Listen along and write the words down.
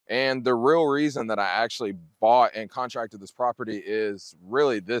And the real reason that I actually bought and contracted this property is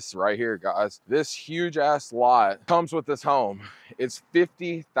really this right here, guys. This huge ass lot comes with this home. It's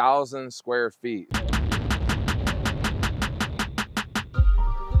 50,000 square feet.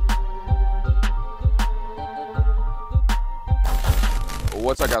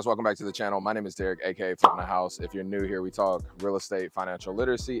 What's up, guys? Welcome back to the channel. My name is Derek, aka Flippingahouse. If you're new here, we talk real estate, financial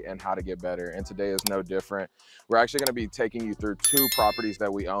literacy, and how to get better. And today is no different. We're actually going to be taking you through two properties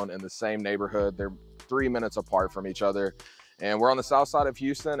that we own in the same neighborhood. They're 3 minutes apart from each other. And we're on the south side of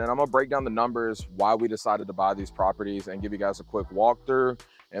Houston, and I'm gonna break down the numbers, why we decided to buy these properties, and give you guys a quick walkthrough.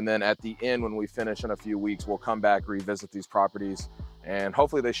 And then at the end, when we finish in a few weeks, we'll come back, revisit these properties, and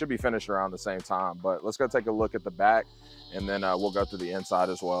hopefully they should be finished around the same time. But let's go take a look at the back, and then we'll go through the inside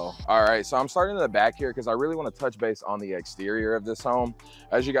as well. All right, so I'm starting in the back here because I really want to touch base on the exterior of this home.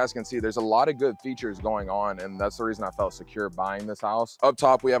 As you guys can see, there's a lot of good features going on, and that's the reason I felt secure buying this house. Up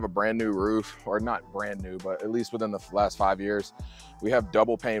top, we have a brand new roof, or not brand new, but at least within the last 5 years. We have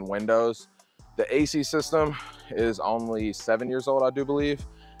double pane windows. The AC system is only 7 years old, I do believe.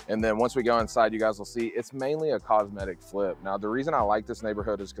 And then once we go inside, you guys will see it's mainly a cosmetic flip. Now, the reason I like this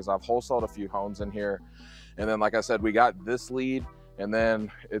neighborhood is because I've wholesaled a few homes in here. And then, like I said, we got this lead, and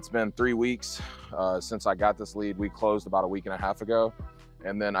then it's been 3 weeks since I got this lead. We closed about a week and a half ago.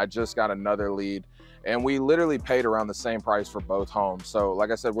 And then I just got another lead, and we literally paid around the same price for both homes. So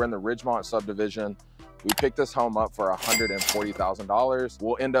like I said, we're in the Ridgemont subdivision. We picked this home up for $140,000.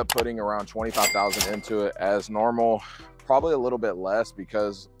 We'll end up putting around $25,000 into it as normal, probably a little bit less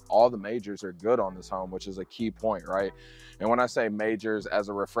because all the majors are good on this home, which is a key point, right? And when I say majors, as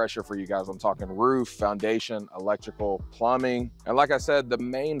a refresher for you guys, I'm talking roof, foundation, electrical, plumbing. And like I said, the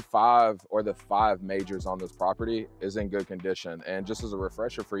main five majors on this property is in good condition. And just as a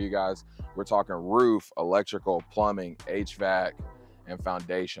refresher for you guys, we're talking roof, electrical, plumbing, HVAC, and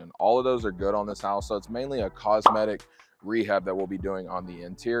foundation. All of those are good on this house. So it's mainly a cosmetic rehab that we'll be doing on the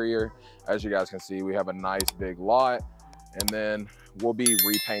interior. As you guys can see, we have a nice big lot, and then we'll be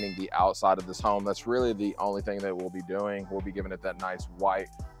repainting the outside of this home. That's really the only thing that we'll be doing. We'll be giving it that nice white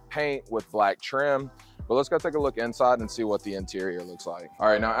paint with black trim. But let's go take a look inside and see what the interior looks like. All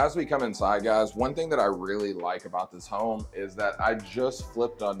right, now as we come inside, guys, one thing that I really like about this home is that I just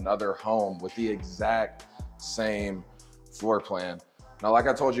flipped another home with the exact same floor plan. Now, like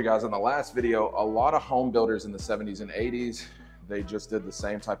I told you guys in the last video, a lot of home builders in the 70s and 80s, they just did the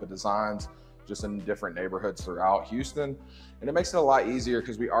same type of designs, just in different neighborhoods throughout Houston. And it makes it a lot easier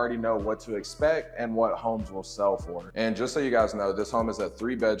because we already know what to expect and what homes will sell for. And just so you guys know, this home is a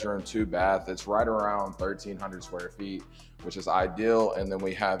 3-bedroom, 2-bath. It's right around 1,300 square feet, which is ideal. And then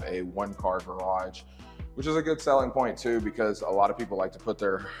we have a 1-car garage, which is a good selling point too, because a lot of people like to put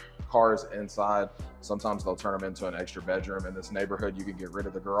their cars inside. Sometimes they'll turn them into an extra bedroom. In this neighborhood, you can get rid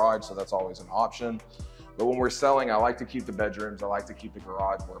of the garage, so that's always an option. But when we're selling, I like to keep the bedrooms. I like to keep the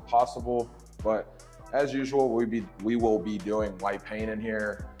garage where possible. But as usual, we will be doing white paint in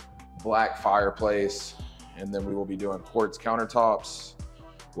here, black fireplace, and then we will be doing quartz countertops.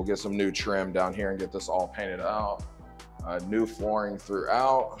 We'll get some new trim down here and get this all painted out. New flooring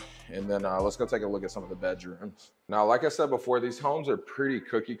throughout. And then let's go take a look at some of the bedrooms. Now, like I said before, these homes are pretty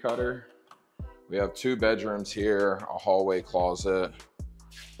cookie cutter. We have 2 bedrooms here, a hallway closet.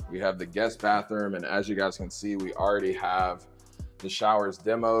 We have the guest bathroom, and as you guys can see, we already have the showers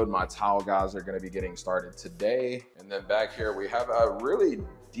demoed. My towel guys are gonna be getting started today. And then back here, we have a really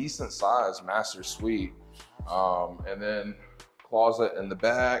decent sized master suite. And then closet in the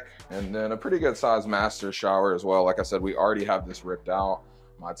back, and then a pretty good sized master shower as well. Like I said, we already have this ripped out.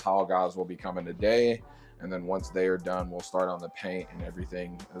 My towel guys will be coming today. And then once they are done, we'll start on the paint and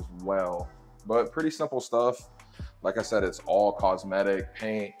everything as well. But pretty simple stuff. Like I said, it's all cosmetic,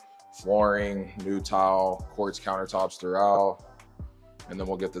 paint, flooring, new tile, quartz countertops throughout. And then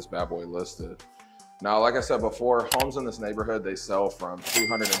we'll get this bad boy listed. Now, like I said before, homes in this neighborhood, they sell from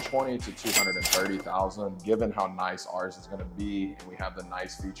 $220,000 to $230,000, given how nice ours is gonna be. And we have the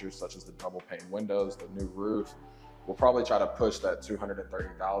nice features such as the double pane windows, the new roof. We'll probably try to push that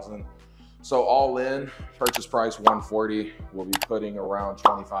 $230,000. So all in, purchase price $140. We'll be putting around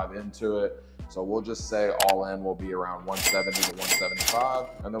 $25 into it. So we'll just say all in will be around $170 to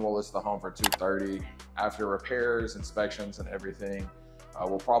 $175. And then we'll list the home for $230. After repairs, inspections, and everything,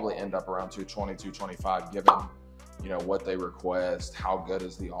 we'll probably end up around $220, $225, given what they request, how good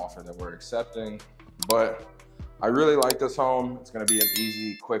is the offer that we're accepting. But I really like this home. It's gonna be an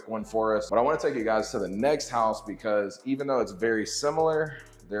easy, quick one for us. But I wanna take you guys to the next house because even though it's very similar,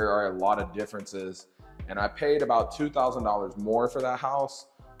 there are a lot of differences. And I paid about $2,000 more for that house,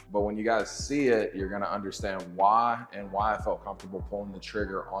 but when you guys see it, you're gonna understand why and why I felt comfortable pulling the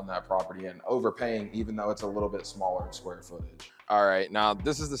trigger on that property and overpaying, even though it's a little bit smaller in square footage. All right, now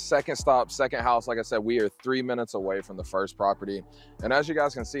this is the second stop, second house. Like I said, we are 3 minutes away from the first property. And as you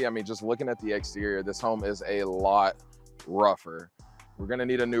guys can see, I mean, just looking at the exterior, this home is a lot rougher. We're gonna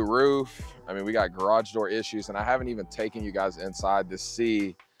need a new roof. I mean, we got garage door issues, and I haven't even taken you guys inside to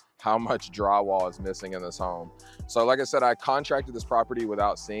see how much drywall is missing in this home. So like I said, I contracted this property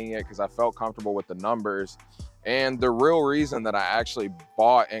without seeing it because I felt comfortable with the numbers. And the real reason that I actually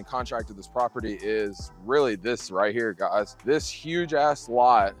bought and contracted this property is really this right here, guys. This huge ass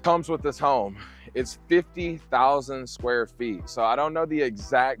lot comes with this home. It's 50,000 square feet. So I don't know the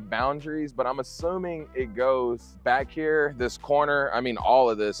exact boundaries, but I'm assuming it goes back here, this corner. I mean, all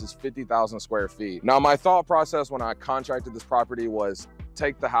of this is 50,000 square feet. Now, my thought process when I contracted this property was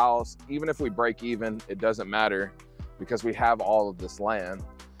take the house, even if we break even, it doesn't matter because we have all of this land.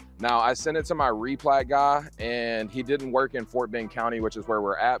 Now, I sent it to my replat guy, and he didn't work in Fort Bend County, which is where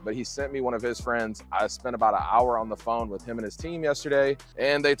we're at, but he sent me one of his friends. I spent about an hour on the phone with him and his team yesterday,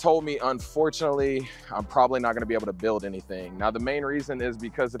 and they told me, unfortunately, I'm probably not gonna be able to build anything. Now, the main reason is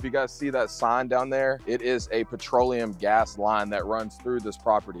because if you guys see that sign down there, it is a petroleum gas line that runs through this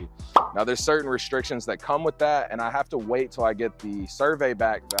property. Now, there's certain restrictions that come with that, and I have to wait till I get the survey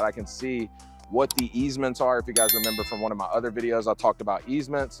back that I can see what the easements are. If you guys remember from one of my other videos, I talked about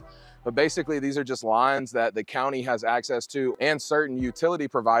easements, but basically these are just lines that the county has access to and certain utility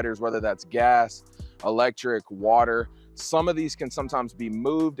providers, whether that's gas, electric, water. Some of these can sometimes be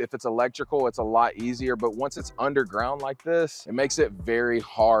moved. If it's electrical, it's a lot easier, but once it's underground like this, it makes it very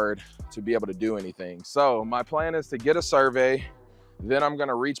hard to be able to do anything. So my plan is to get a survey, then I'm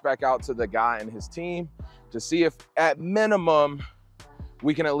gonna reach back out to the guy and his team to see if at minimum,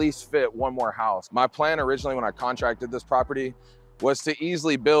 we can at least fit one more house. My plan originally when I contracted this property was to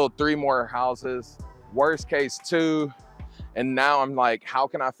easily build 3 more houses, worst case 2. And now I'm like, how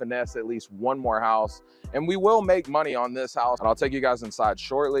can I finesse at least one more house? And we will make money on this house, and I'll take you guys inside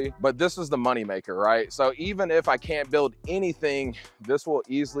shortly, but this is the money maker, right? So even if I can't build anything, this will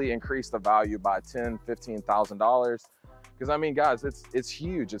easily increase the value by $10,000, $15,000. Because I mean, guys, it's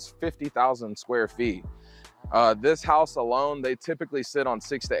huge. It's 50,000 square feet. This house alone, they typically sit on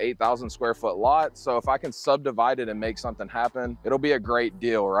 6,000 to 8,000 square foot lots. So if I can subdivide it and make something happen, it'll be a great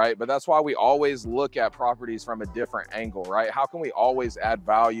deal, right? But that's why we always look at properties from a different angle, right? How can we always add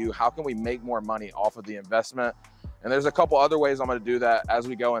value? How can we make more money off of the investment? And there's a couple other ways I'm gonna do that as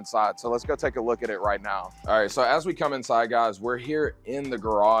we go inside. So let's go take a look at it right now. All right, so as we come inside, guys, we're here in the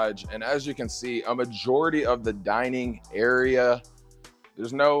garage. And as you can see, a majority of the dining area,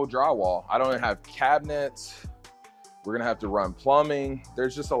 there's no drywall. I don't have cabinets. We're gonna have to run plumbing.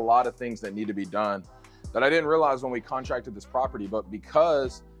 There's just a lot of things that need to be done that I didn't realize when we contracted this property, but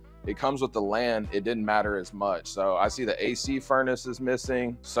because it comes with the land, it didn't matter as much. So I see the AC furnace is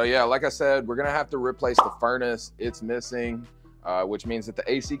missing. So yeah, like I said, we're gonna have to replace the furnace. It's missing, which means that the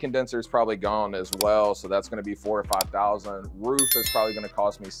AC condenser is probably gone as well. So that's gonna be 4,000 or 5,000. Roof is probably gonna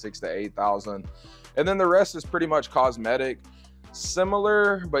cost me 6,000 to 8,000. And then the rest is pretty much cosmetic.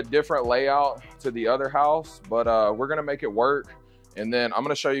 Similar but different layout to the other house, but we're gonna make it work. And then I'm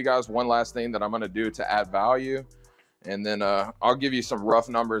gonna show you guys one last thing that I'm gonna do to add value, and then I'll give you some rough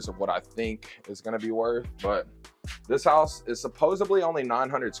numbers of what I think is gonna be worth. But this house is supposedly only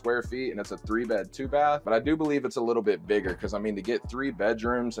 900 square feet, and it's a 3-bed, 2-bath, but I do believe it's a little bit bigger, because I mean, to get 3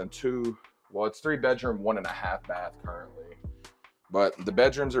 bedrooms and 2, well, it's 3-bedroom, 1.5 bath currently. But the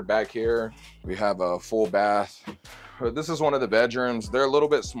bedrooms are back here. We have a full bath. This is one of the bedrooms. They're a little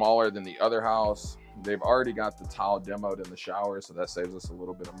bit smaller than the other house. They've already got the tile demoed in the shower, so that saves us a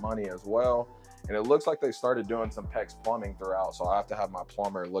little bit of money as well. And it looks like they started doing some PEX plumbing throughout, so I have to have my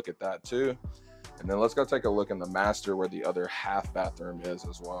plumber look at that too. And then let's go take a look in the master where the other half bathroom is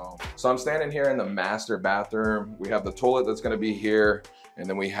as well. So I'm standing here in the master bathroom. We have the toilet that's gonna be here, and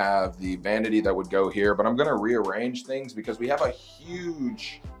then we have the vanity that would go here, but I'm gonna rearrange things because we have a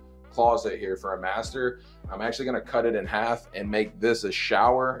huge closet here for a master. I'm actually gonna cut it in half and make this a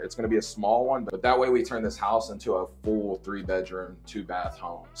shower. It's gonna be a small one, but that way we turn this house into a full 3-bedroom, 2-bath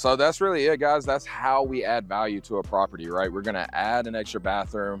home. So that's really it, guys. That's how we add value to a property, right? We're gonna add an extra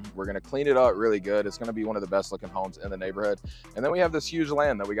bathroom. We're gonna clean it up really good. It's gonna be one of the best looking homes in the neighborhood. And then we have this huge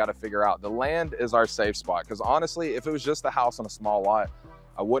land that we gotta figure out. The land is our safe spot, because honestly, if it was just a house on a small lot,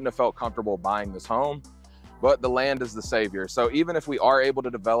 I wouldn't have felt comfortable buying this home. But the land is the savior. So even if we are able to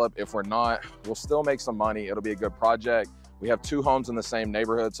develop, if we're not, we'll still make some money. It'll be a good project. We have 2 homes in the same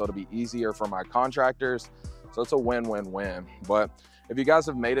neighborhood, so it'll be easier for my contractors. So it's a win-win-win. But if you guys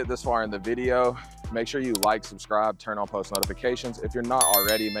have made it this far in the video, make sure you like, subscribe, turn on post notifications. If you're not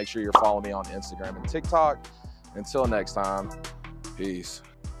already, make sure you're following me on Instagram and TikTok. Until next time, peace.